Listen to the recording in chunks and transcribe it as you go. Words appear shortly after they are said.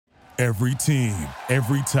Every team,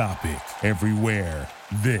 every topic, everywhere.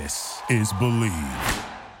 This is Believe.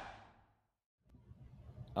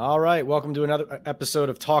 All right, welcome to another episode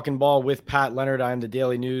of Talking Ball with Pat Leonard. I am the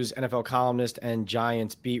Daily News NFL columnist and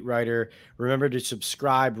Giants beat writer. Remember to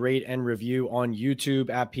subscribe, rate, and review on YouTube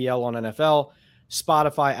at PL on NFL,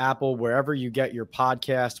 Spotify, Apple, wherever you get your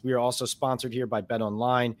podcast. We are also sponsored here by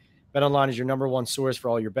BetOnline. BetOnline is your number one source for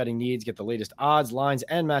all your betting needs. Get the latest odds, lines,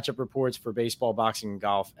 and matchup reports for baseball, boxing,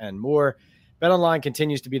 golf, and more. BetOnline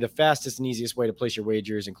continues to be the fastest and easiest way to place your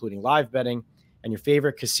wagers, including live betting and your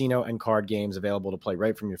favorite casino and card games available to play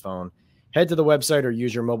right from your phone. Head to the website or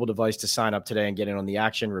use your mobile device to sign up today and get in on the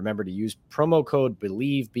action. Remember to use promo code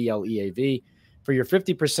BELIEVE, B-L-E-A-V, for your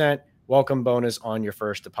 50% welcome bonus on your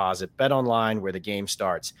first deposit. BetOnline, where the game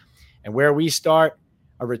starts. And where we start,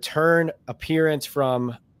 a return appearance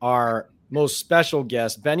from our most special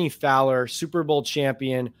guest, Bennie Fowler, Super Bowl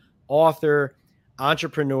champion, author,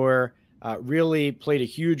 entrepreneur, really played a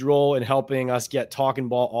huge role in helping us get Talking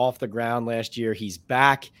Ball off the ground last year. He's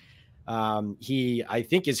back. He, I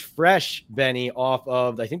think, is fresh, Benny, off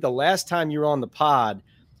of, I think the last time you were on the pod,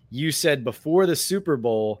 you said before the Super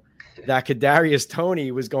Bowl that Kadarius Toney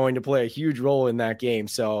was going to play a huge role in that game.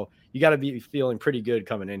 So you got to be feeling pretty good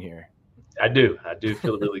coming in here. I do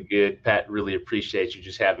feel really good. Pat, really appreciate you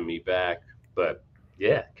just having me back. But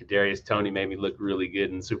yeah, Kadarius Toney made me look really good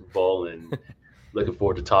in the Super Bowl, and looking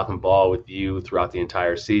forward to talking ball with you throughout the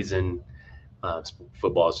entire season.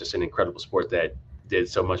 Football is just an incredible sport that did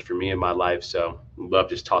so much for me in my life. So love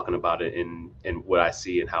just talking about it and what I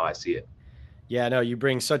see and how I see it. Yeah, no, you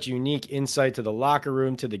bring such unique insight to the locker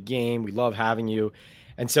room, to the game. We love having you.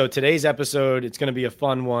 And so today's episode, it's going to be a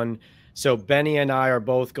fun one. So Benny and I are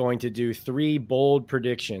both going to do 3 bold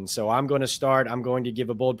predictions. So I'm going to start. I'm going to give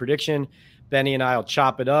a bold prediction. Benny and I will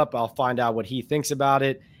chop it up. I'll find out what he thinks about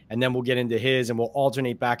it, and then we'll get into his, and we'll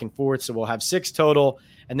alternate back and forth. So we'll have 6 total,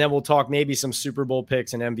 and then we'll talk maybe some Super Bowl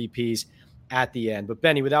picks and MVPs at the end. But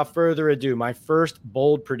Benny, without further ado, my first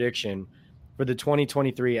bold prediction for the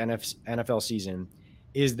 2023 NFL season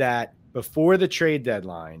is that before the trade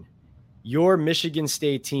deadline, your Michigan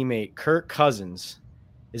State teammate, Kirk Cousins,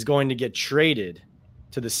 is going to get traded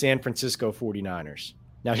to the San Francisco 49ers.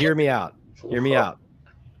 Now, hear me out. Hear me out.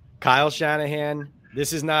 Kyle Shanahan,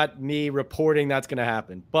 this is not me reporting that's going to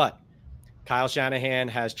happen, but Kyle Shanahan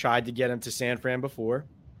has tried to get him to San Fran before.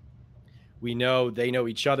 We know they know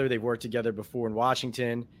each other. They've worked together before in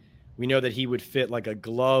Washington. We know that he would fit like a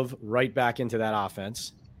glove right back into that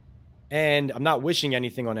offense. And I'm not wishing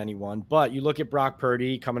anything on anyone, but you look at Brock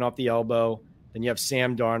Purdy coming off the elbow. Then you have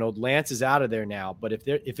Sam Darnold. Lance is out of there now. But if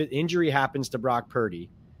an injury happens to Brock Purdy,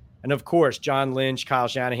 and of course, John Lynch, Kyle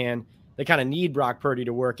Shanahan, they kind of need Brock Purdy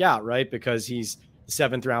to work out, right? Because he's the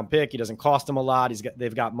 7th-round pick. He doesn't cost them a lot.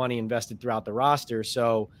 They've got money invested throughout the roster.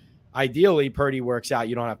 So ideally, Purdy works out.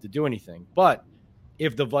 You don't have to do anything. But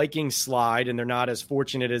if the Vikings slide and they're not as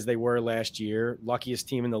fortunate as they were last year, luckiest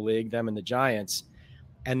team in the league, them and the Giants,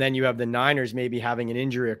 and then you have the Niners maybe having an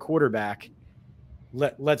injury at quarterback,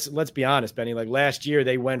 let's be honest, Benny. Like last year,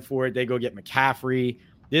 they went for it. They go get McCaffrey.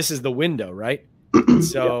 This is the window, right?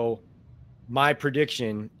 So my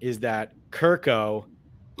prediction is that Kirko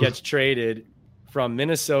gets traded from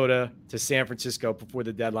Minnesota to San Francisco before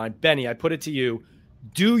the deadline. Benny, I put it to you.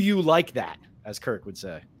 Do you like that, as Kirk would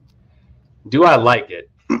say? Do I like it?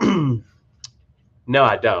 No,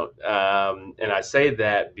 I don't. And I say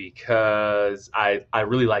that because I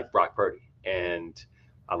really like Brock Purdy, and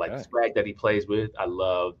I like the swag that he plays with. I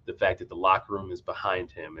love the fact that the locker room is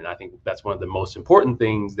behind him. And I think that's one of the most important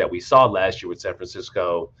things that we saw last year with San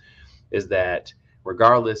Francisco is that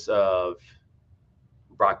regardless of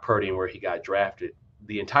Brock Purdy and where he got drafted,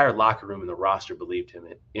 the entire locker room and the roster believed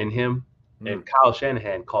in him. And Kyle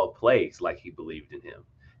Shanahan called plays like he believed in him.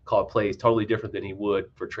 Called plays totally different than he would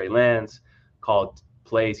for Trey Lance. Called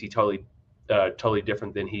plays he totally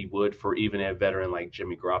different than he would for even a veteran like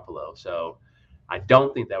Jimmy Garoppolo. So I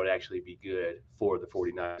don't think that would actually be good for the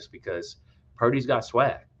 49ers because Purdy's got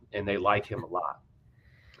swag and they like him a lot.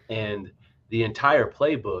 And the entire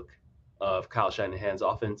playbook of Kyle Shanahan's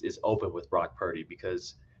offense is open with Brock Purdy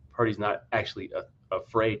because Purdy's not actually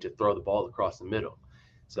afraid to throw the ball across the middle.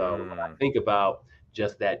 So when I think about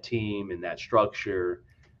just that team and that structure,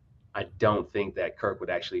 I don't think that Kirk would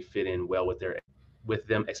actually fit in well with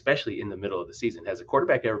them, especially in the middle of the season. Has a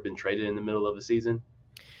quarterback ever been traded in the middle of the season?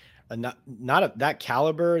 Not of that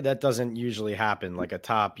caliber. That doesn't usually happen, like a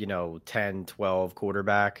top, 10, 12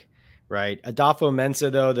 quarterback, right? Adolfo Mensa,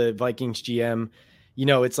 though, the Vikings GM,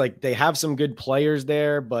 it's like they have some good players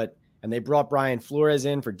there, and they brought Brian Flores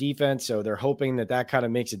in for defense. So they're hoping that kind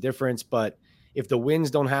of makes a difference. But if the wins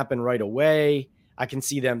don't happen right away, I can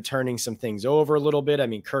see them turning some things over a little bit. I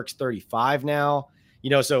mean, Kirk's 35 now,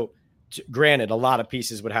 so granted, a lot of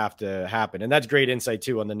pieces would have to happen. And that's great insight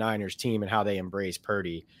too on the Niners team and how they embrace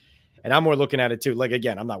Purdy. And I'm more looking at it too. Like,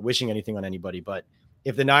 again, I'm not wishing anything on anybody, but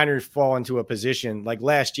if the Niners fall into a position like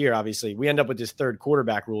last year, obviously we end up with this third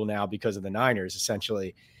quarterback rule now because of the Niners,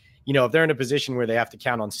 essentially, if they're in a position where they have to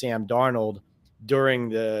count on Sam Darnold during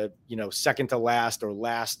the, second to last or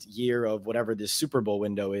last year of whatever this Super Bowl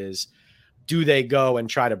window is, do they go and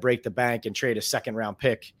try to break the bank and trade a second round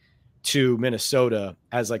pick to Minnesota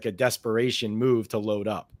as like a desperation move to load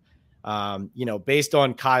up? Based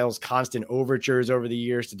on Kyle's constant overtures over the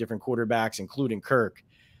years to different quarterbacks, including Kirk,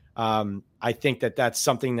 I think that that's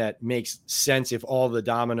something that makes sense if all the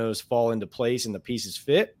dominoes fall into place and the pieces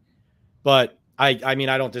fit. But I mean,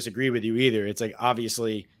 I don't disagree with you either. It's like,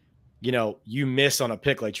 obviously, you miss on a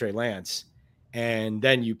pick like Trey Lance, and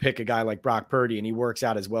then you pick a guy like Brock Purdy and he works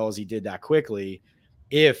out as well as he did that quickly.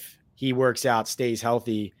 If he works out, stays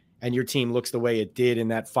healthy, and your team looks the way it did in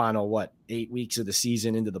that final, 8 weeks of the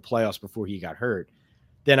season into the playoffs before he got hurt,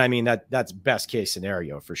 then I mean, that's best case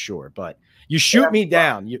scenario for sure. But you shoot me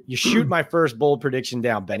down. You shoot my first bold prediction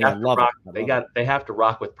down, Benny. I love it. They have to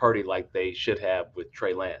rock with Purdy like they should have with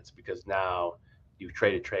Trey Lance, because now you've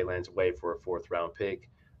traded Trey Lance away for a 4th round pick.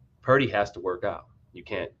 Purdy has to work out. You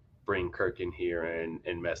can't bring Kirk in here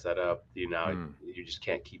and mess that up. You just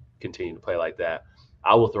can't continue to play like that.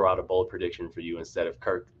 I will throw out a bold prediction for you. Instead of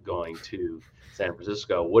Kirk going to San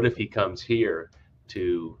Francisco, what if he comes here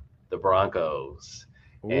to the Broncos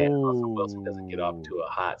and Russell Wilson doesn't get off to a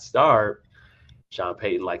hot start? Sean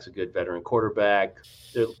Payton likes a good veteran quarterback.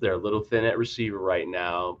 They're a little thin at receiver right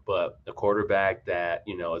now, but a quarterback that,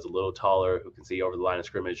 is a little taller, who can see over the line of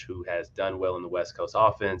scrimmage, who has done well in the West Coast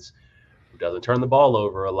offense, who doesn't turn the ball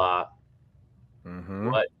over a lot. Mm-hmm.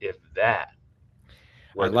 What if that?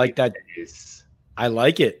 I like that. I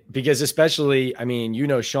like it because, especially, I mean,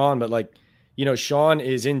 Sean, but Sean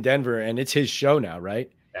is in Denver and it's his show now,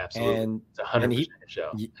 right? Absolutely. And it's 100%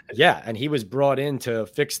 show. Yeah. And he was brought in to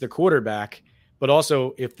fix the quarterback. But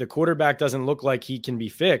also, if the quarterback doesn't look like he can be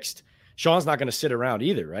fixed, Sean's not going to sit around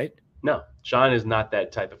either, right? No, Sean is not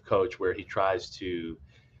that type of coach where he tries to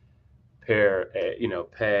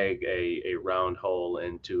peg a round hole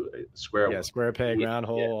into a square one. Yeah, square peg, round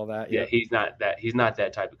hole, all that. Yeah, he's not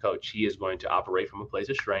that type of coach. He is going to operate from a place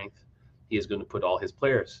of strength. He is going to put all his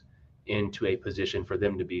players into a position for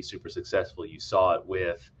them to be super successful. You saw it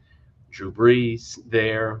with Drew Brees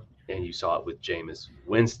there, and you saw it with Jameis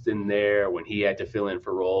Winston there when he had to fill in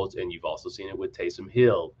for roles, and you've also seen it with Taysom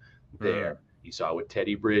Hill there. You saw it with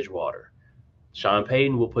Teddy Bridgewater. Sean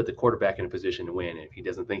Payton will put the quarterback in a position to win. If he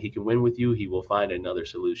doesn't think he can win with you, he will find another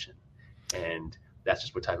solution. And that's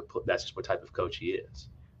just what type of coach he is.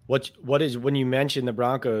 What is, when you mention the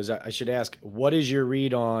Broncos, I should ask, what is your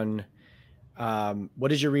read on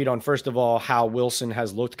first of all, how Wilson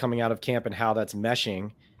has looked coming out of camp and how that's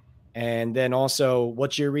meshing? And then also,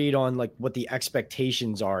 what's your read on what the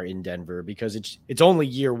expectations are in Denver? Because it's only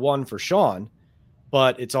year one for Sean,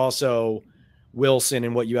 but it's also Wilson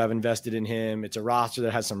and what you have invested in him. It's a roster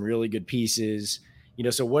that has some really good pieces.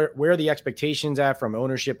 So where are the expectations at from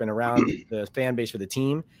ownership and around the fan base for the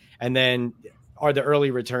team? And then are the early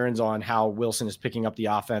returns on how Wilson is picking up the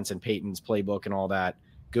offense and Peyton's playbook and all that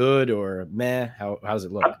good or meh? How does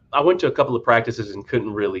it look? I went to a couple of practices and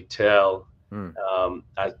couldn't really tell.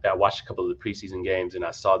 I watched a couple of the preseason games and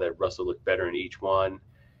I saw that Russell looked better in each one.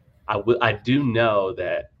 I do know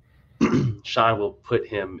that Sean will put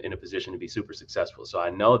him in a position to be super successful. So I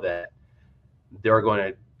know that they're going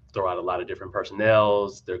to throw out a lot of different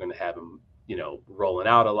personnels. They're going to have him, rolling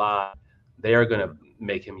out a lot. They are going to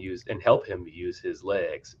make him use and help him use his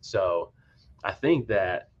legs. So I think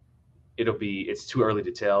that it's too early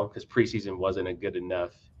to tell because preseason wasn't a good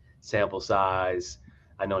enough sample size.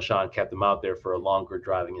 I know Sean kept him out there for a longer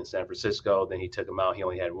driving in San Francisco. Then he took him out. He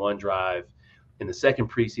only had one drive in the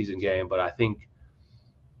second preseason game. But I think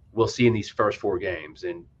we'll see in these first 4 games,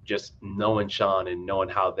 and just knowing Sean and knowing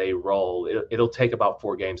how they roll, it'll take about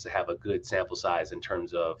 4 games to have a good sample size in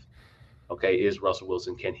terms of, okay, is Russell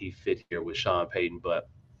Wilson, can he fit here with Sean Payton? But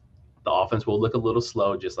the offense will look a little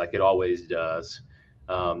slow, just like it always does.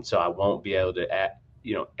 So I won't be able to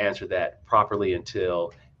answer that properly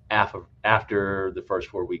until after the first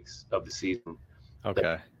 4 weeks of the season.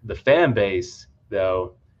 Okay. The fan base,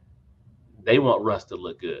 though, they want Russ to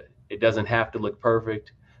look good. It doesn't have to look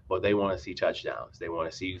perfect, but they want to see touchdowns. They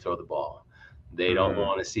want to see you throw the ball. They don't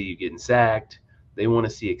want to see you getting sacked. They want to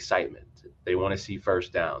see excitement. They want to see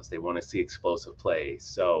first downs. They want to see explosive plays.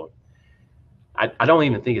 So I don't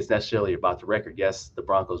even think it's necessarily about the record. Yes, the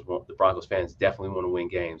Broncos fans definitely want to win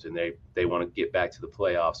games, and they want to get back to the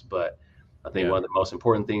playoffs. But I think one of the most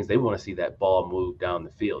important things, they want to see that ball move down the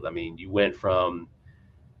field. I mean, you went from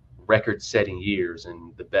record-setting years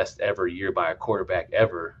and the best ever year by a quarterback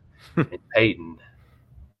ever in Peyton,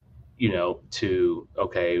 to,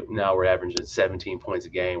 okay, now we're averaging 17 points a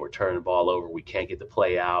game. We're turning the ball over. We can't get the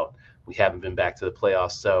play out. We haven't been back to the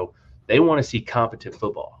playoffs. So they want to see competent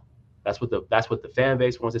football. That's what the fan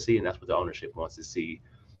base wants to see, and that's what the ownership wants to see.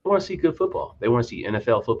 They want to see good football. They want to see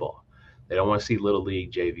NFL football. They don't want to see little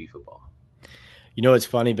league JV football. What's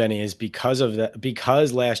funny, Benny, is because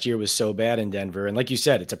last year was so bad in Denver, and like you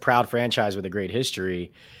said, it's a proud franchise with a great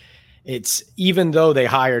history. It's, even though they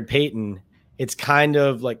hired Peyton, it's kind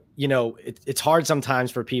of like, it's hard sometimes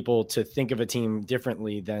for people to think of a team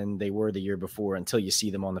differently than they were the year before until you see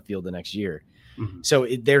them on the field the next year. Mm-hmm. So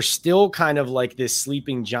they're still kind of like this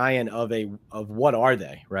sleeping giant of what are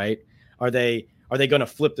they, right? Are they going to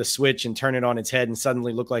flip the switch and turn it on its head and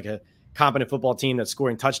suddenly look like a competent football team that's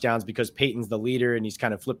scoring touchdowns because Peyton's the leader and he's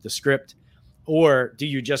kind of flipped the script? Or do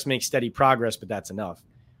you just make steady progress, but that's enough?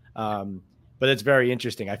 But it's very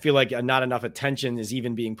interesting. I feel like not enough attention is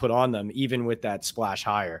even being put on them, even with that splash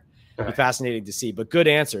hire. It'd be fascinating to see. But good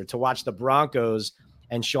answer, to watch the Broncos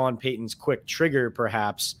and Sean Payton's quick trigger,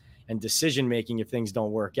 perhaps, and decision-making if things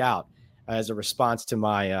don't work out, as a response to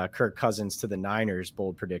my Kirk Cousins to the Niners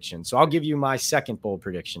bold prediction. So I'll give you my second bold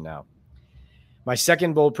prediction now. My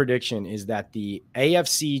second bold prediction is that the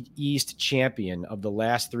AFC East champion of the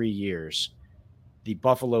last 3 years, the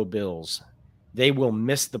Buffalo Bills, they will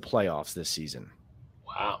miss the playoffs this season.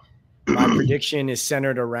 Wow. My prediction is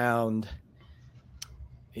centered around,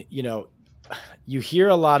 you hear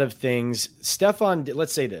a lot of things.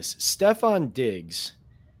 Let's say this, Stefon Diggs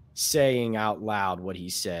saying out loud what he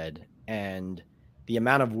said and the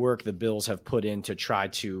amount of work the Bills have put in to try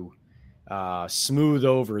to smooth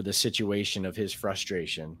over the situation of his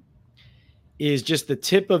frustration is just the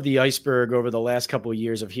tip of the iceberg over the last couple of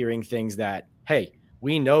years of hearing things that, hey,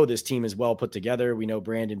 we know this team is well put together. We know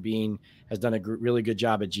Brandon Beane has done a really good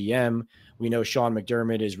job at GM. We know Sean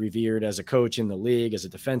McDermott is revered as a coach in the league, as a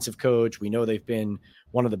defensive coach. We know they've been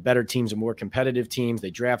one of the better teams and more competitive teams. They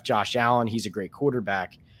draft Josh Allen. He's a great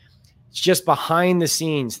quarterback. It's just behind the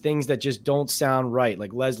scenes, things that just don't sound right,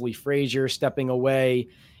 like Leslie Frazier stepping away,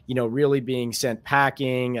 really being sent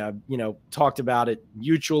packing, talked about it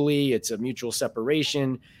mutually. It's a mutual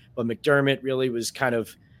separation, but McDermott really was kind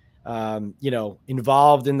of,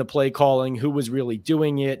 involved in the play calling, who was really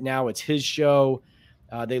doing it. Now it's his show.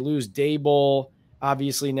 They lose Dable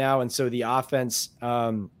obviously now. And so the offense,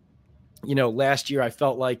 last year I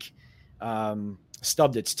felt like,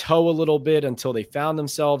 stubbed its toe a little bit until they found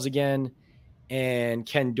themselves again. And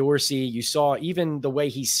Ken Dorsey, you saw even the way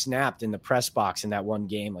he snapped in the press box in that one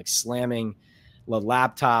game, like slamming the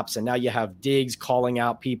laptops. And now you have Diggs calling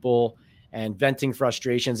out people and venting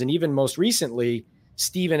frustrations. And even most recently,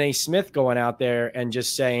 Stephen A. Smith going out there and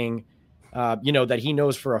just saying, that he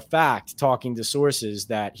knows for a fact, talking to sources,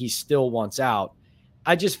 that he still wants out.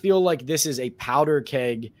 I just feel like this is a powder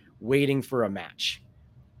keg waiting for a match.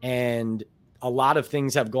 And a lot of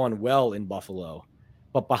things have gone well in Buffalo,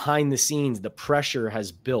 but behind the scenes, the pressure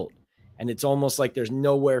has built, and it's almost like there's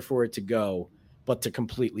nowhere for it to go but to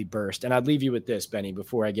completely burst. And I'd leave you with this, Benny,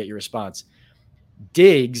 before I get your response.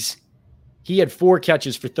 Diggs, he had 4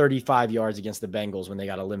 catches for 35 yards against the Bengals when they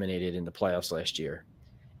got eliminated in the playoffs last year.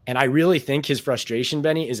 And I really think his frustration,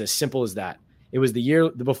 Benny, is as simple as that. It was the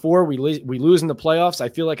year before we lose in the playoffs. I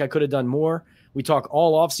feel like I could have done more. We talk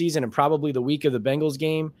all offseason and probably the week of the Bengals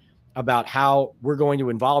game about how we're going to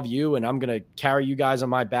involve you and I'm going to carry you guys on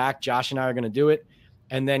my back. Josh and I are going to do it.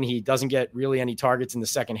 And then he doesn't get really any targets in the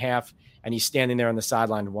second half, and he's standing there on the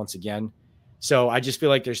sideline once again. So I just feel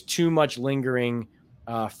like there's too much lingering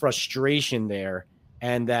frustration there,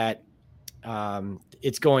 and that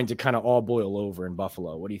it's going to kind of all boil over in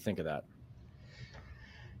Buffalo. What do you think of that?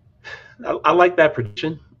 I like that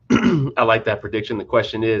prediction. I like that prediction. The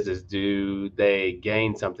question is do they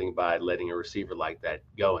gain something by letting a receiver like that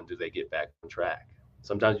go, and do they get back on track?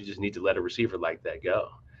 Sometimes you just need to let a receiver like that go.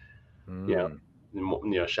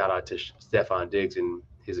 Shout out to Stefon Diggs and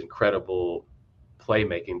his incredible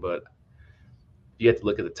playmaking, but you have to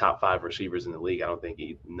look at the top 5 receivers in the league. I don't think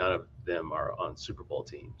none of them are on Super Bowl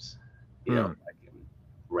teams. Like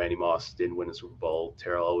Randy Moss didn't win a Super Bowl.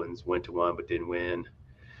 Terrell Owens went to one but didn't win.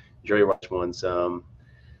 Jerry Rice won some.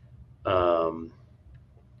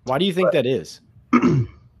 Why do you think that is?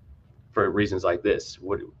 For reasons like this.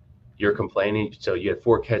 What you're complaining, so you had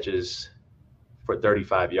 4 catches for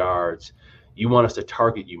 35 yards. You want us to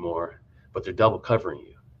target you more, but they're double covering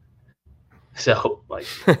you. So, like,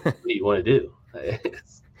 what do you want to do? It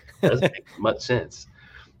doesn't make much sense.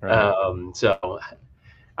 Right. So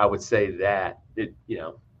I would say that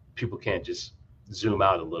people can't just zoom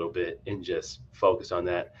out a little bit and just focus on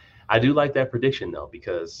that. I do like that prediction though,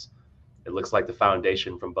 because it looks like the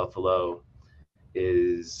foundation from Buffalo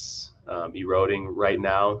is eroding right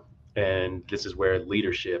now, and this is where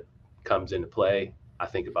leadership comes into play. I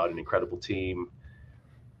think about an incredible team.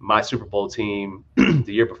 My Super Bowl team,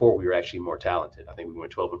 the year before, we were actually more talented. I think we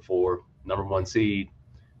went 12-4, number one seed,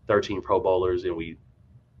 13 Pro Bowlers, and we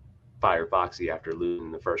fired Foxy after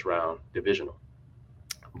losing the first round divisional.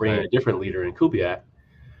 Bringing a different leader in Kubiak,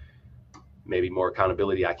 maybe more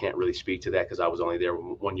accountability. I can't really speak to that because I was only there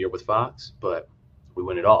 1 year with Fox, but we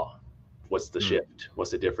win it all. What's the shift? What's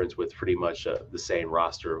the difference with pretty much the same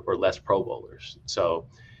roster or less Pro Bowlers? So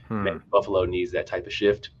maybe Buffalo needs that type of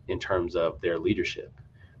shift in terms of their leadership.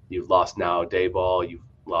 You've lost now Dayball, you've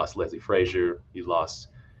lost Leslie Frazier, you've lost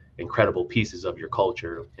incredible pieces of your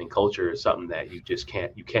culture, and culture is something that you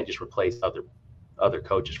can't just replace other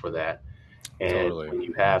coaches for that. And when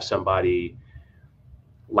you have somebody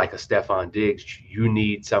like a Stephon Diggs, you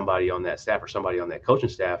need somebody on that staff or somebody on that coaching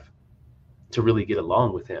staff to really get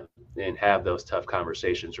along with him and have those tough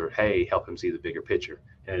conversations, or, hey, help him see the bigger picture.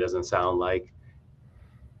 And it doesn't sound like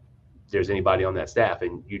there's anybody on that staff,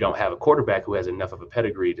 and you don't have a quarterback who has enough of a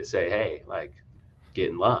pedigree to say, hey, like, get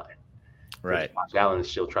in line. Right. Josh Allen is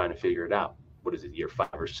still trying to figure it out. What is it, year 5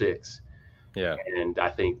 or 6? Yeah. And I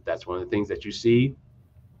think that's one of the things that you see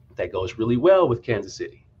that goes really well with Kansas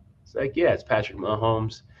City. It's like, yeah, it's Patrick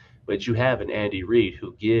Mahomes, but you have an Andy Reid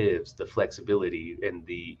who gives the flexibility and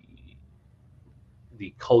the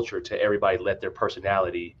culture to everybody, let their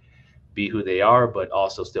personality be who they are, but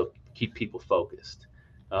also still keep people focused.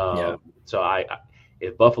 So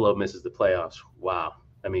if Buffalo misses the playoffs, wow.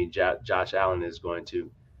 I mean, Josh Allen is going to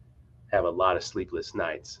have a lot of sleepless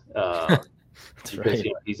nights because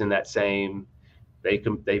he's in that same. They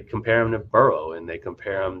compare him to Burrow, and they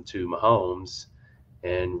compare him to Mahomes,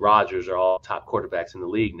 and Rodgers are all top quarterbacks in the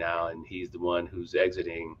league now, and he's the one who's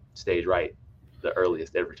exiting stage right the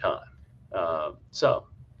earliest every time. So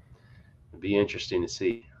it'd be interesting to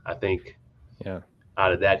see. I think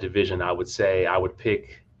out of that division, I would say I would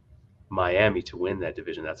pick Miami to win that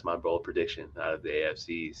division. That's my bold prediction out of the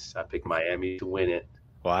AFCs. I pick Miami to win it.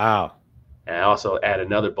 Wow. And I also add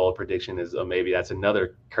another bold prediction is maybe that's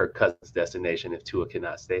another Kirk Cousins destination if Tua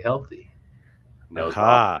cannot stay healthy. Knows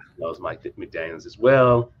Mike McDaniels as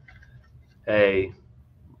well. Hey,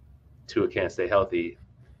 Tua can't stay healthy.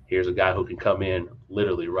 Here's a guy who can come in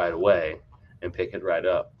literally right away and pick it right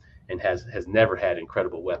up, and has never had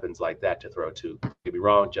incredible weapons like that to throw to. Don't get me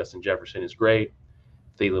wrong, Justin Jefferson is great.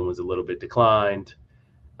 Thielen was a little bit declined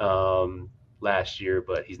last year,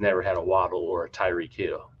 but he's never had a Waddle or a Tyreek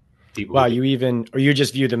Hill. You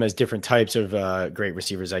just view them as different types of great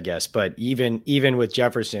receivers, I guess. But even with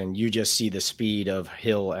Jefferson, you just see the speed of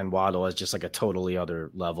Hill and Waddle as just like a totally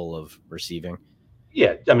other level of receiving.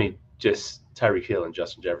 Yeah, I mean, just Tyreek Hill and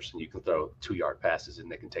Justin Jefferson, you can throw 2-yard passes and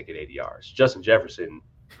they can take it 80 yards. Justin Jefferson,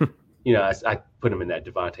 I put him in that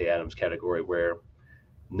Devontae Adams category where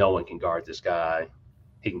no one can guard this guy.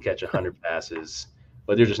 He can catch 100 passes,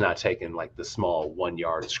 but they're just not taking like the small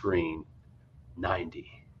 1-yard screen 90.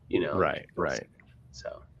 Right.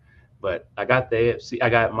 So, but I got the AFC. I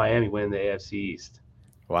got Miami winning the AFC East.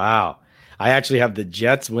 Wow. I actually have the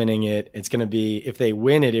Jets winning it. It's going to be, if they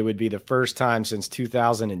win it, it would be the first time since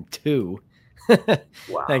 2002.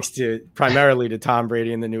 Wow. Thanks primarily to Tom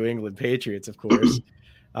Brady and the New England Patriots, of course,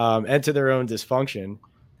 and to their own dysfunction.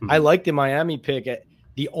 I like the Miami pick.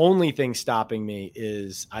 The only thing stopping me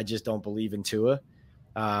is I just don't believe in Tua,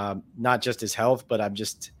 not just his health, but I'm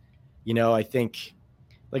just, I think,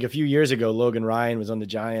 like a few years ago, Logan Ryan was on the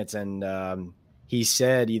Giants, and he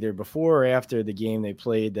said either before or after the game they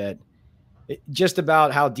played that just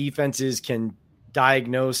about how defenses can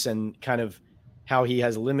diagnose and kind of how he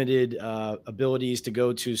has limited abilities to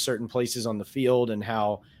go to certain places on the field, and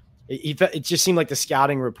how it just seemed like the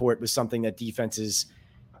scouting report was something that defenses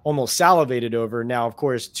almost salivated over. Now, of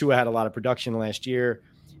course, Tua had a lot of production last year,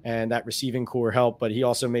 and that receiving core helped, but he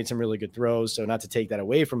also made some really good throws, so not to take that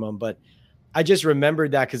away from him, but I just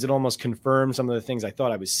remembered that because it almost confirmed some of the things I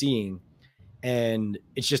thought I was seeing. And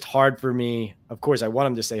it's just hard for me. Of course, I want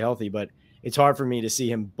him to stay healthy, but it's hard for me to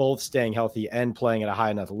see him both staying healthy and playing at a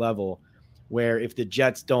high enough level where if the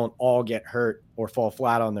Jets don't all get hurt or fall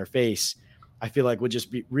flat on their face, I feel like would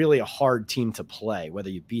just be really a hard team to play, whether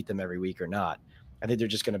you beat them every week or not. I think they're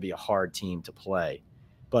just going to be a hard team to play.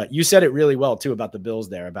 But you said it really well, too, about the Bills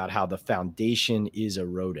there, about how the foundation is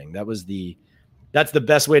eroding. That's the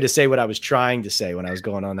best way to say what I was trying to say when I was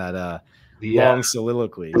going on long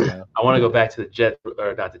soliloquy. I want to go back to the Jets,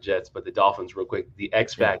 or not the Jets, but the Dolphins real quick. The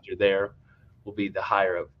X factor there will be the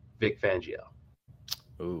hire of Vic Fangio.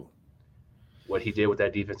 Ooh. What he did with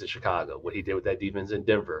that defense in Chicago, what he did with that defense in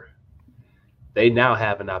Denver. They now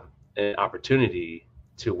have an opportunity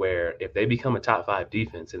to where if they become a top 5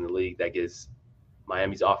 defense in the league, that gives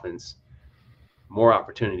Miami's offense more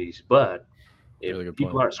opportunities. But if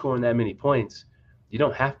people aren't scoring that many points, you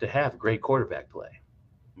don't have to have great quarterback play.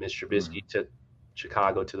 Mr. Trubisky took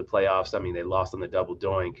Chicago to the playoffs. I mean, they lost on the double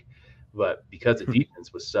doink, but because the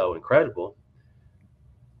defense was so incredible,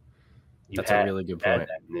 that's a really good point.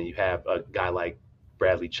 And then you have a guy like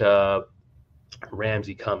Bradley Chubb,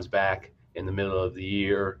 Ramsey comes back in the middle of the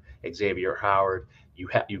year, Xavier Howard. You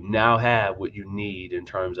now have what you need in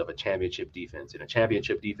terms of a championship defense. In a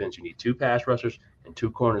championship defense, you need 2 pass rushers and 2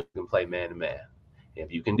 corners who can play man-to-man. And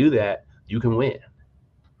if you can do that, you can win.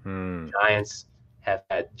 Giants had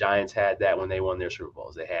that when they won their Super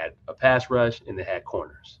Bowls. They had a pass rush and they had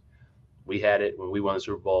corners. We had it when we won the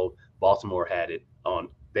Super Bowl. Baltimore had it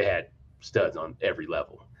they had studs on every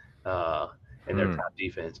level in their top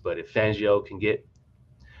defense. But if Fangio can get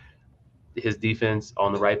his defense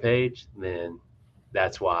on the right page, then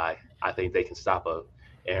that's why I think they can stop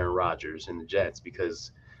Aaron Rodgers and the Jets,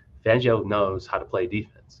 because Fangio knows how to play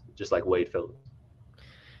defense, just like Wade Phillips.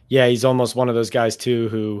 Yeah, he's almost one of those guys too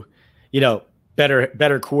who,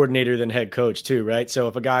 better coordinator than head coach too, right? So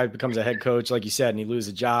if a guy becomes a head coach, like you said, and he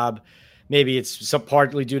loses a job, maybe it's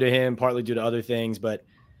partly due to him, partly due to other things, but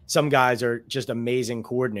some guys are just amazing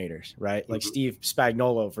coordinators, right? Like Steve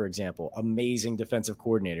Spagnuolo, for example, amazing defensive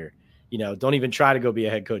coordinator. Don't even try to go be a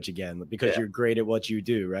head coach again because you're great at what you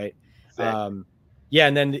do, right? Exactly.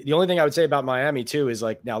 And then the only thing I would say about Miami too is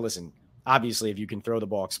now listen, obviously if you can throw the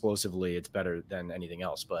ball explosively, it's better than anything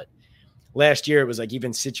else. But last year it was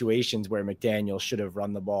even situations where McDaniel should have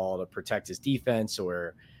run the ball to protect his defense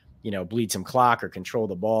or, bleed some clock or control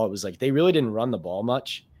the ball. It was they really didn't run the ball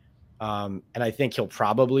much. And I think he'll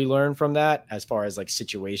probably learn from that as far as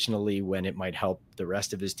situationally when it might help the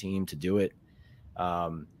rest of his team to do it.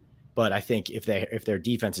 But I think if their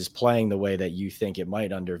defense is playing the way that you think it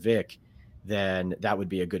might under Vic, then that would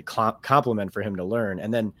be a good compliment for him to learn.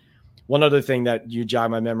 And then one other thing that you jog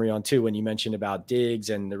my memory on too, when you mentioned about Diggs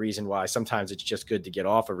and the reason why sometimes it's just good to get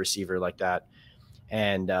off a receiver like that.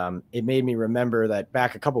 And it made me remember that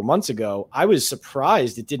back a couple months ago, I was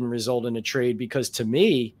surprised it didn't result in a trade, because to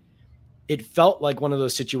me, it felt like one of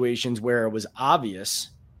those situations where it was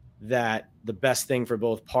obvious that the best thing for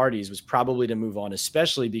both parties was probably to move on,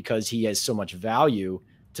 especially because he has so much value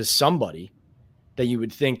to somebody that you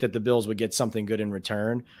would think that the Bills would get something good in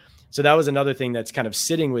return. So that was another thing that's kind of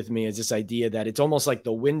sitting with me, is this idea that it's almost like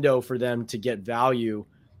the window for them to get value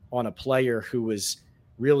on a player who was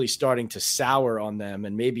really starting to sour on them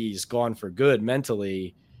and maybe he's gone for good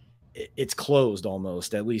mentally. It's closed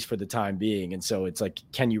almost, at least for the time being. And so it's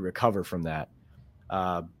can you recover from that?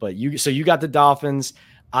 But you got the Dolphins,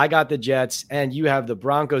 I got the Jets, and you have the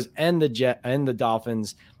Broncos and the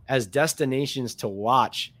Dolphins as destinations to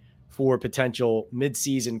watch for potential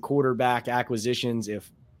midseason quarterback acquisitions.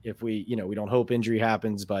 If we, we don't hope injury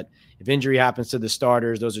happens, but if injury happens to the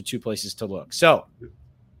starters, those are 2 places to look. So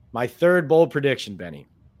my third bold prediction, Benny.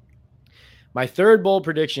 My third bold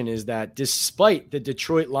prediction is that despite the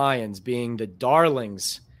Detroit Lions being the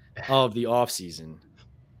darlings of the offseason,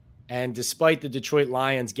 and despite the Detroit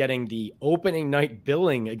Lions getting the opening night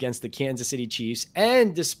billing against the Kansas City Chiefs,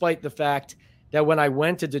 and despite the fact that when I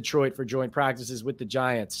went to Detroit for joint practices with the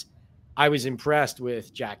Giants, I was impressed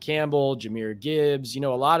with Jack Campbell, Jahmyr Gibbs, a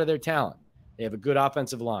lot of their talent. They have a good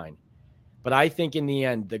offensive line. But I think in the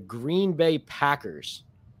end, the Green Bay Packers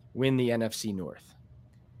win the NFC North.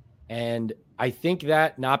 And I think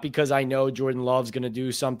that not because I know Jordan Love's going to do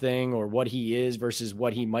something or what he is versus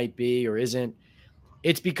what he might be or isn't.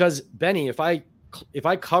 It's because, Benny, if I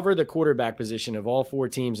cover the quarterback position of all 4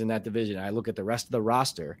 teams in that division, I look at the rest of the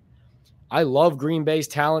roster, I love Green Bay's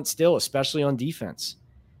talent still, especially on defense.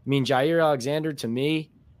 I mean, Jair Alexander, to me,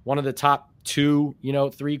 one of the top 2,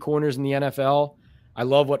 3 corners in the NFL. I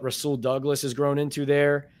love what Rasul Douglas has grown into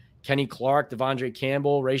there. Kenny Clark, Devondre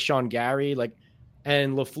Campbell, Rashawn Gary,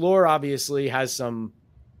 and LaFleur obviously has some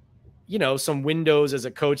windows as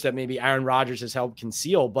a coach that maybe Aaron Rodgers has helped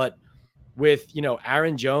conceal. But with,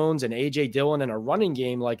 Aaron Jones and A.J. Dillon and a running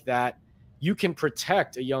game like that, you can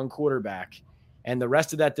protect a young quarterback. And the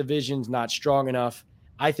rest of that division's not strong enough.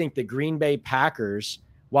 I think the Green Bay Packers,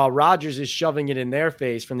 while Rodgers is shoving it in their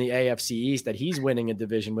face from the AFC East that he's winning a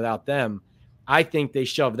division without them, I think they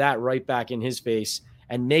shove that right back in his face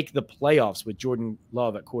and make the playoffs with Jordan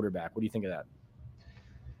Love at quarterback. What do you think of that?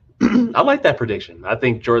 I like that prediction. I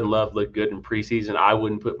think Jordan Love looked good in preseason. I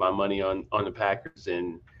wouldn't put my money on the Packers,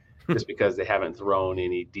 and just because they haven't thrown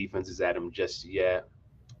any defenses at him just yet.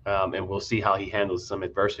 And we'll see how he handles some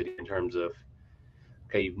adversity in terms of,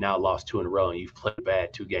 okay, you've now lost 2 in a row and you've played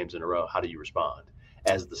bad 2 games in a row. How do you respond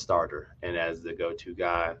as the starter and as the go-to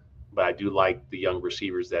guy? But I do like the young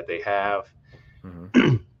receivers that they have.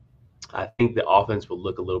 Mm-hmm. I think the offense will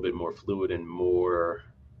look a little bit more fluid and more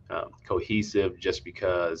cohesive just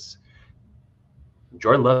because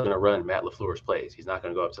Jordan Love's going to run Matt LaFleur's plays. He's not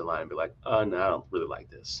going to go up to the line and be like, oh, no, I don't really like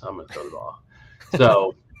this. I'm going to throw the ball.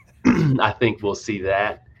 So I think we'll see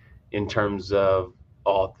that in terms of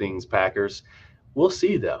all things Packers. We'll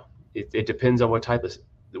see, though. It depends on what type of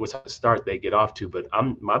start they get off to. But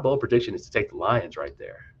my bold prediction is to take the Lions right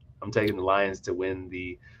there. I'm taking the Lions to win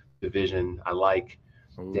the division. I like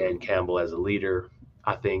Dan Campbell as a leader.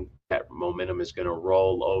 I think that momentum is going to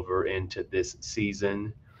roll over into this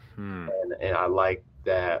season. And I like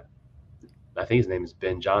that. I think his name is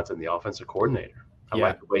Ben Johnson, the offensive coordinator. I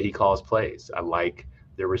like the way he calls plays. I like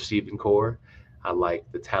their receiving core. I like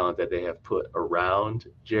the talent that they have put around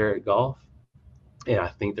Jared Goff. And I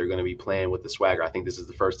think they're going to be playing with the swagger. I think this is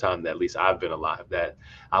the first time that at least I've been alive that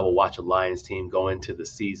I will watch a Lions team go into the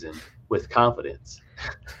season with confidence.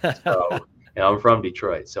 So, and I'm from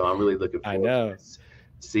Detroit, so I'm really looking forward to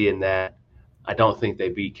seeing that. I don't think they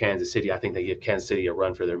beat Kansas City. I think they give Kansas City a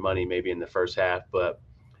run for their money maybe in the first half. But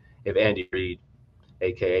if Andy Reid,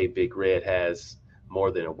 a.k.a. Big Red, has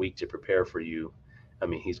more than a week to prepare for you, I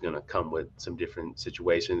mean, he's going to come with some different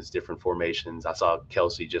situations, different formations. I saw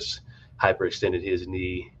Kelsey just hyperextended his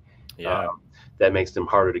knee. That makes them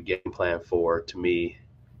harder to game plan for, to me,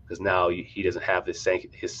 because now he doesn't have his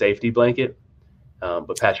safety blanket.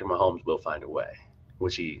 But Patrick Mahomes will find a way,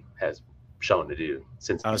 which he has shown to do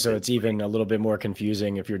since. Oh, so it's even a little bit more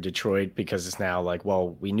confusing if you're Detroit, because it's now like,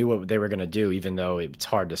 well, we knew what they were going to do, even though it's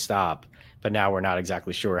hard to stop. But now we're not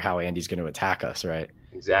exactly sure how Andy's going to attack us, right?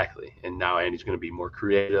 Exactly. And now Andy's going to be more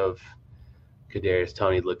creative. Kadarius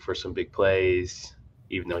Toney looked for some big plays,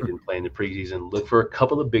 even though he didn't play in the preseason. Look for a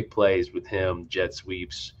couple of big plays with him, jet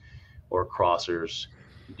sweeps or crossers,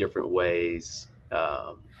 different ways.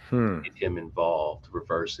 Get him involved,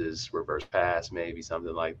 reverse pass, maybe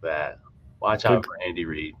something like that. Watch out for Andy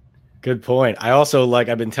Reid. Good point. I also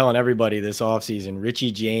I've been telling everybody this offseason,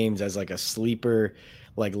 Richie James as like a sleeper,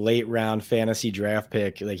 like late round fantasy draft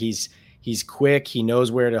pick. Like he's quick. He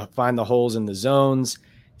knows where to find the holes in the zones.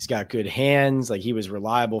 He's got good hands. Like he was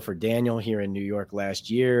reliable for Daniel here in New York last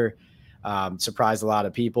year. Surprised a lot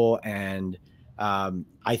of people. And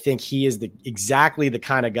I think he is exactly the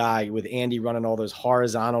kind of guy with Andy running all those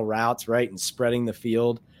horizontal routes, right, and spreading the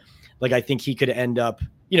field. Like I think he could end up,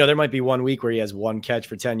 there might be one week where he has one catch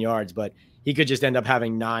for 10 yards, but he could just end up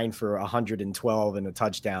having 9 for 112 and a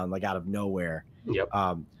touchdown, like out of nowhere. Yep.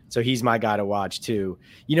 So he's my guy to watch too.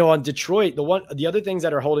 On Detroit, the other things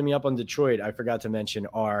that are holding me up on Detroit, I forgot to mention,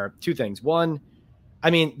 are 2 things. One,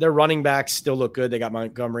 I mean, their running backs still look good. They got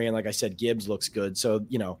Montgomery, and like I said, Gibbs looks good. So,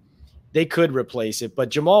 they could replace it. But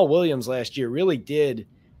Jamal Williams last year really did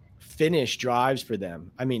finish drives for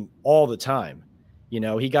them. I mean, all the time.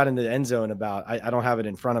 He got in the end zone I don't have it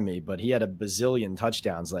in front of me, but he had a bazillion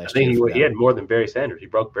touchdowns last year. I think he had more than Barry Sanders. He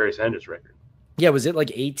broke Barry Sanders' record. Yeah, was it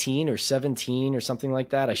like 18 or 17 or something like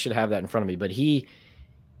that? I should have that in front of me. But he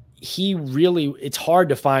really, it's hard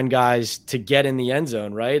to find guys to get in the end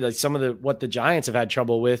zone, right? Like some of what the Giants have had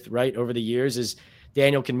trouble with, right, over the years is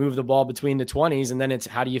Daniel can move the ball between the 20s, and then it's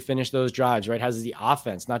how do you finish those drives, right? How does the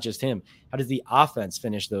offense, not just him, how does the offense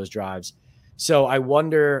finish those drives? So I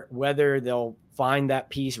wonder whether they'll find that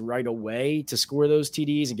piece right away to score those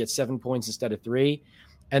TDs and get 7 points instead of 3.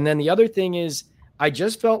 And then the other thing is, I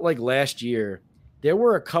just felt like last year there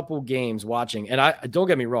were a couple games watching, and I don't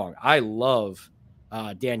get me wrong, I love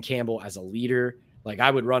Dan Campbell as a leader. Like I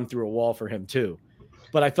would run through a wall for him too.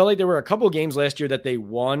 But I felt like there were a couple of games last year that they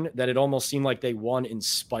won, that it almost seemed like they won in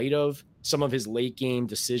spite of some of his late game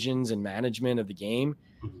decisions and management of the game.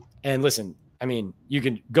 And listen, I mean, you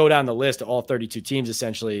can go down the list of all 32 teams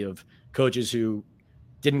essentially of coaches who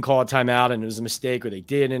didn't call a timeout and it was a mistake, or they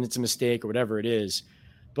did and it's a mistake, or whatever it is.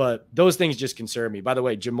 But those things just concern me. By the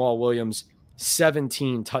way, Jamal Williams,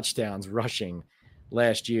 17 touchdowns rushing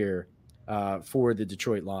last year for the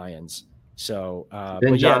Detroit Lions. So,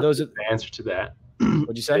 but yeah, those are the answer to that.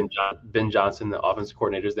 What'd you say? Ben Johnson, the offensive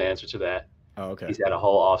coordinator, is the answer to that. Oh, okay. He's had a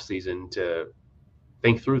whole offseason to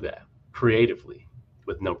think through that creatively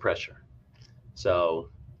with no pressure. So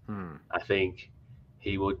I think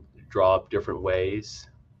he will draw up different ways,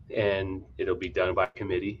 and it'll be done by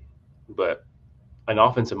committee. But an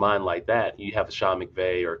offensive mind like that, you have a Sean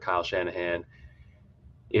McVay or Kyle Shanahan,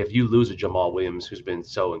 if you lose a Jamal Williams who's been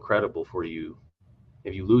so incredible for you,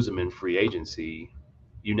 if you lose him in free agency,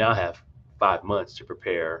 you now have 5 months to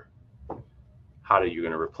prepare how you're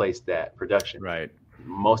going to replace that production. Right.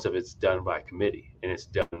 Most of it's done by committee, and it's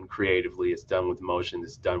done creatively. It's done with motion.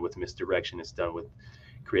 It's done with misdirection. It's done with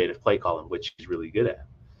creative play calling, which he's really good at.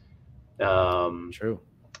 True.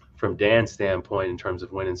 From Dan's standpoint, in terms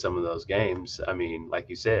of winning some of those games, I mean, like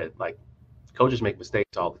you said, like coaches make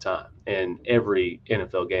mistakes all the time, and every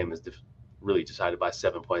NFL game is really decided by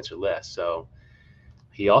 7 points or less. So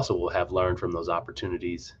he also will have learned from those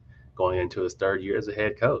opportunities going into his third year as a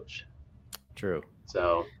head coach. True.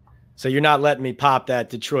 So you're not letting me pop that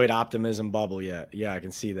Detroit optimism bubble yet. Yeah, I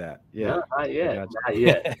can see that. Yeah. No, not yet. Not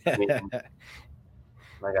yet. I mean,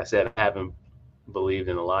 like I said, I haven't believed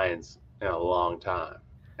in the Lions in a long time.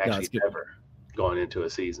 Actually, never going into a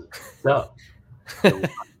season. No. It's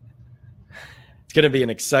going to be an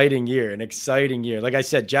exciting year. Like I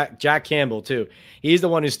said, Jack Campbell too. He's the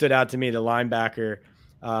one who stood out to me, the linebacker.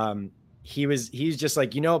 He's just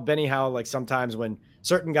like, Benny, how like sometimes when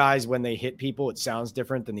certain guys, when they hit people, it sounds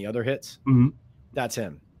different than the other hits. Mm-hmm. That's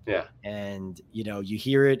him. Yeah. And, you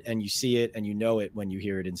hear it and you see it and you know it when you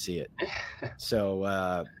hear it and see it.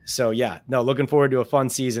 So yeah, no, looking forward to a fun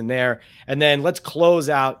season there. And then let's close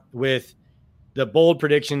out with the bold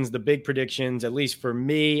predictions, the big predictions, at least for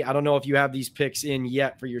me. I don't know if you have these picks in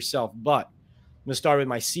yet for yourself, but I'm going to start with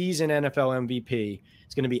my season NFL MVP.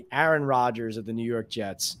 It's going to be Aaron Rodgers of the New York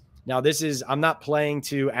Jets. Now, I'm not playing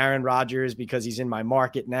to Aaron Rodgers because he's in my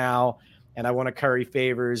market now, and I want to curry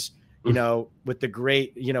favors, with the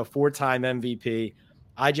great, 4-time MVP.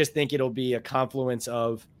 I just think it'll be a confluence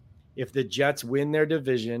of if the Jets win their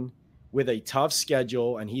division with a tough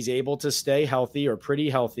schedule and he's able to stay healthy or pretty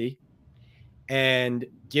healthy, and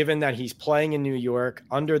given that he's playing in New York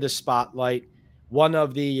under the spotlight, one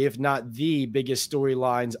of the, if not the biggest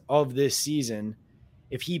storylines of this season,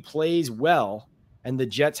 if he plays well and the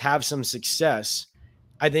Jets have some success,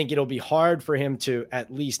 I think it'll be hard for him to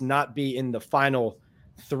at least not be in the final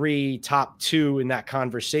 3, top 2 in that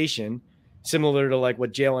conversation, similar to like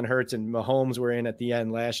what Jalen Hurts and Mahomes were in at the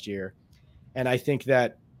end last year. And I think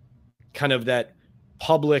that kind of that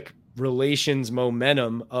public relations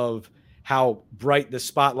momentum of how bright the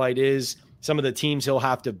spotlight is, some of the teams he'll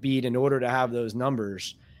have to beat in order to have those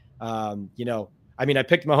numbers. I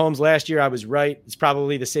picked Mahomes last year. I was right. It's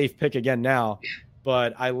probably the safe pick again now,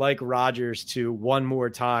 but I like Rodgers to one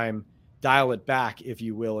more time dial it back, if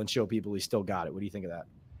you will, and show people he still got it. What do you think of that?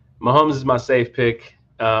 Mahomes is my safe pick.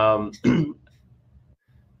 I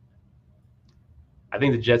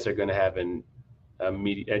think the Jets are going to have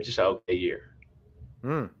just an okay year.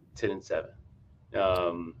 10-7.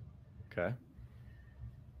 Okay.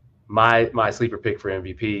 My sleeper pick for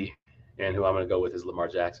MVP and who I'm going to go with is Lamar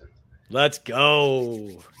Jackson. Let's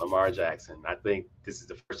go. Lamar Jackson. I think this is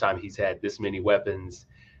the first time he's had this many weapons.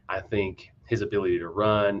 I think his ability to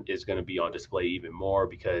run is going to be on display even more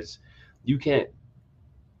because you can't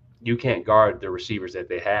guard the receivers that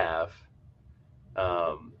they have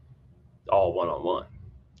all one-on-one.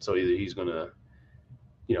 So either he's going to,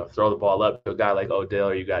 throw the ball up to a guy like Odell,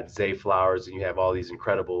 or you got Zay Flowers, and you have all these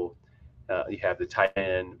incredible you have the tight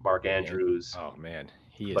end, Mark Andrews. Oh, man.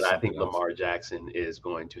 He is. But I think Lamar Jackson is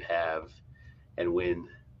going to have and win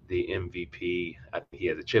the MVP. I think he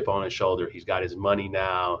has a chip on his shoulder. He's got his money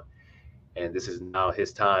now, and this is now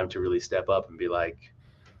his time to really step up and be like,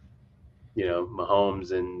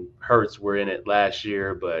 Mahomes and Hurts were in it last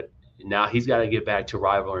year, but now he's got to get back to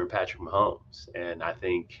rivaling Patrick Mahomes. And I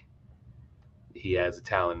think he has the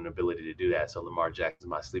talent and ability to do that. So Lamar Jackson is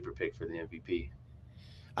my sleeper pick for the MVP.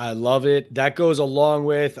 I love it. That goes along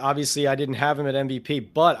with, obviously, I didn't have him at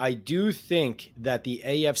MVP, but I do think that the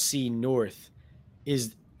AFC North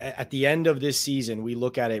is, at the end of this season, we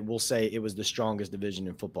look at it, we'll say it was the strongest division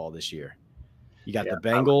in football this year. You got the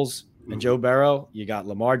Bengals and Joe Burrow. You got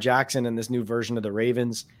Lamar Jackson and this new version of the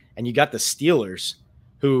Ravens. And you got the Steelers,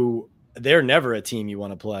 who they're never a team you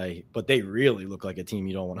want to play, but they really look like a team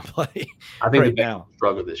you don't want to play. I think right now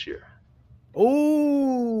struggle this year.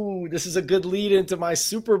 Oh, this is a good lead into my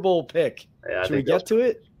Super Bowl pick. Yeah, should we get to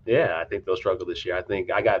it? Yeah, I think they'll struggle this year. I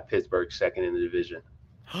think I got Pittsburgh second in the division.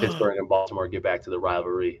 Pittsburgh and Baltimore get back to the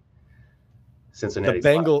rivalry. Cincinnati.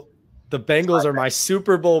 The Bengals are my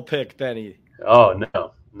Super Bowl pick, Benny. Oh,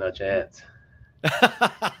 no, no chance.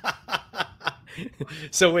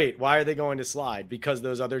 So wait, why are they going to slide? Because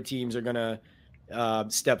those other teams are going to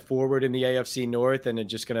step forward in the AFC North and they're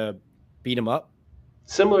just going to beat them up?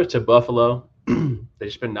 Similar to Buffalo, they've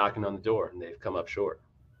just been knocking on the door and they've come up short.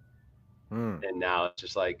 And now it's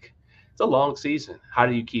just like, it's a long season. How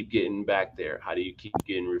do you keep getting back there? How do you keep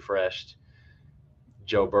getting refreshed?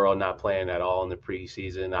 Joe Burrow not playing at all in the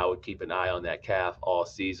preseason. I would keep an eye on that calf all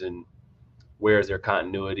season. Where is their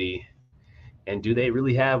continuity? And do they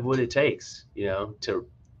really have what it takes, to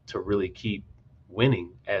really keep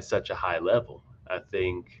winning at such a high level? I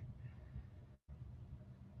think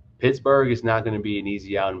Pittsburgh is not going to be an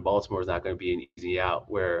easy out, and Baltimore is not going to be an easy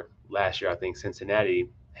out, where last year I think Cincinnati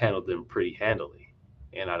handled them pretty handily.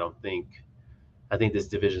 And I think this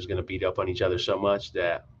division is going to beat up on each other so much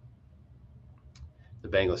that the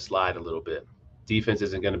Bengals slide a little bit. Defense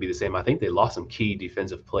isn't going to be the same. I think they lost some key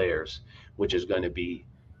defensive players, which is going to be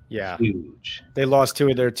huge. They lost two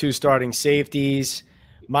of their two starting safeties.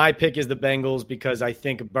 My pick is the Bengals because I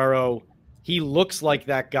think Burrow, he looks like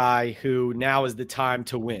that guy who now is the time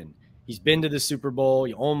to win. He's been to the Super Bowl.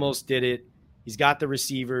 He almost did it. He's got the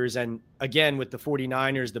receivers. And again, with the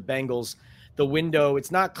 49ers, the Bengals, the window, it's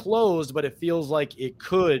not closed, but it feels like it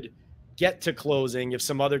could get to closing if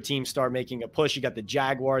some other teams start making a push. You got the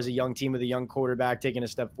Jaguars, a young team with a young quarterback taking a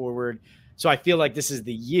step forward. So I feel like this is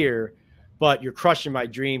the year, but you're crushing my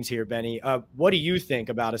dreams here, Benny. What do you think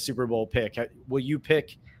about a Super Bowl pick? Will you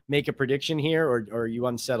make a prediction here, or are you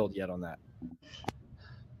unsettled yet on that?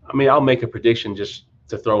 I mean, I'll make a prediction just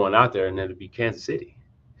to throw one out there, and then it'll be Kansas City.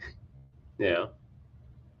 You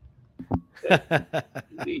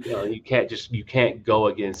can't go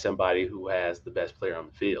against somebody who has the best player on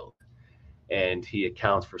the field, and he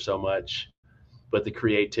accounts for so much. But the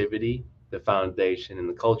creativity, the foundation, and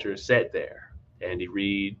the culture is set there. Andy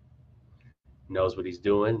Reid knows what he's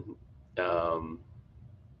doing. The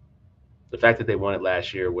fact that they won it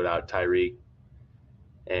last year without Tyreek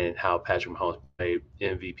and how Patrick Mahomes played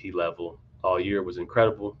MVP level all year was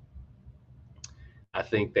incredible. I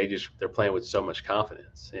think they're playing with so much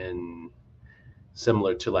confidence, and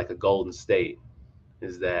similar to like a Golden State,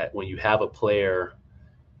 is that when you have a player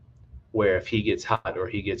where if he gets hot or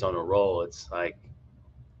he gets on a roll, it's like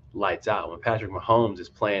lights out. When Patrick Mahomes is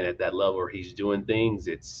playing at that level where he's doing things,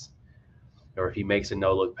 or if he makes a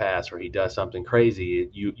no-look pass or he does something crazy,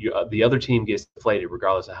 the other team gets deflated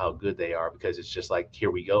regardless of how good they are, because it's just like,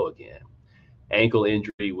 here we go again. Ankle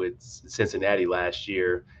injury with Cincinnati last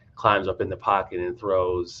year, climbs up in the pocket and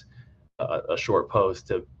throws a short post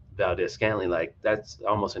to Valdez-Scantling. Like, that's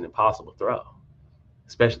almost an impossible throw,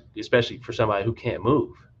 especially for somebody who can't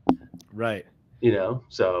move. Right.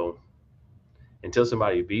 So until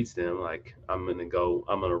somebody beats them, like, I'm going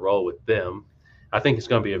to roll with them. I think it's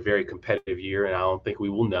going to be a very competitive year, and I don't think we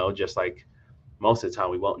will know, just like most of the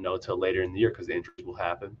time we won't know till later in the year because the injuries will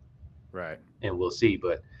happen. Right. And we'll see.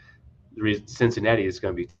 But the reason Cincinnati is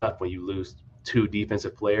going to be tough when you lose two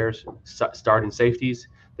defensive players, starting safeties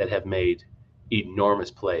that have made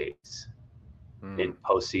enormous plays in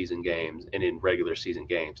postseason games and in regular season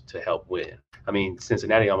games to help win. I mean,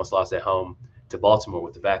 Cincinnati almost lost at home to Baltimore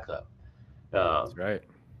with the backup. That's right.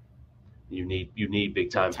 You need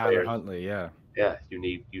big time Tyler players. Huntley, yeah. Yeah, you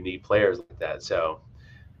need players like that. So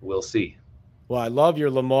we'll see. Well, I love your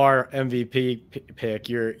Lamar MVP pick.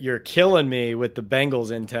 You're killing me with the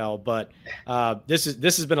Bengals intel, but this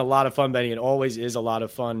has been a lot of fun, Benny. It always is a lot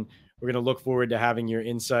of fun. We're going to look forward to having your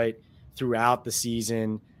insight throughout the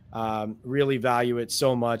season. Really value it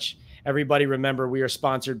so much. Everybody, remember, we are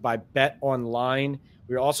sponsored by Bet Online.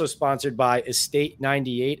 We're also sponsored by Estate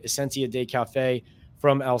 98, Esencia de Cafe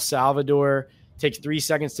from El Salvador. Takes 3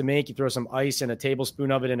 seconds to make. You throw some ice and a tablespoon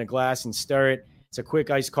of it in a glass and stir it. It's a quick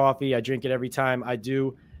iced coffee. I drink it every time I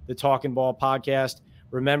do the Talkin' Ball podcast.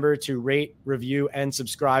 Remember to rate, review, and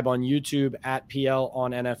subscribe on YouTube at PL on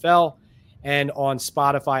NFL and on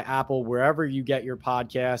Spotify, Apple, wherever you get your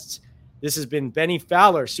podcasts. This has been Bennie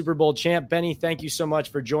Fowler, Super Bowl champ. Benny, thank you so much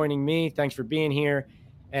for joining me. Thanks for being here.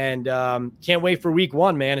 And can't wait for week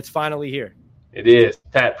 1, man. It's finally here. It is.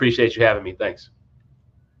 Pat, appreciate you having me. Thanks.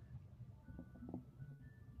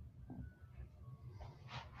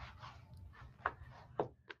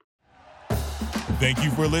 Thank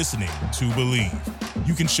you for listening to Believe.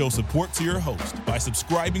 You can show support to your host by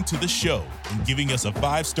subscribing to the show and giving us a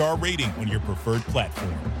 5-star rating on your preferred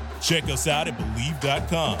platform. Check us out at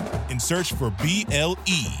Believe.com and search for BLEAV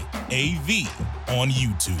on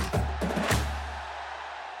YouTube.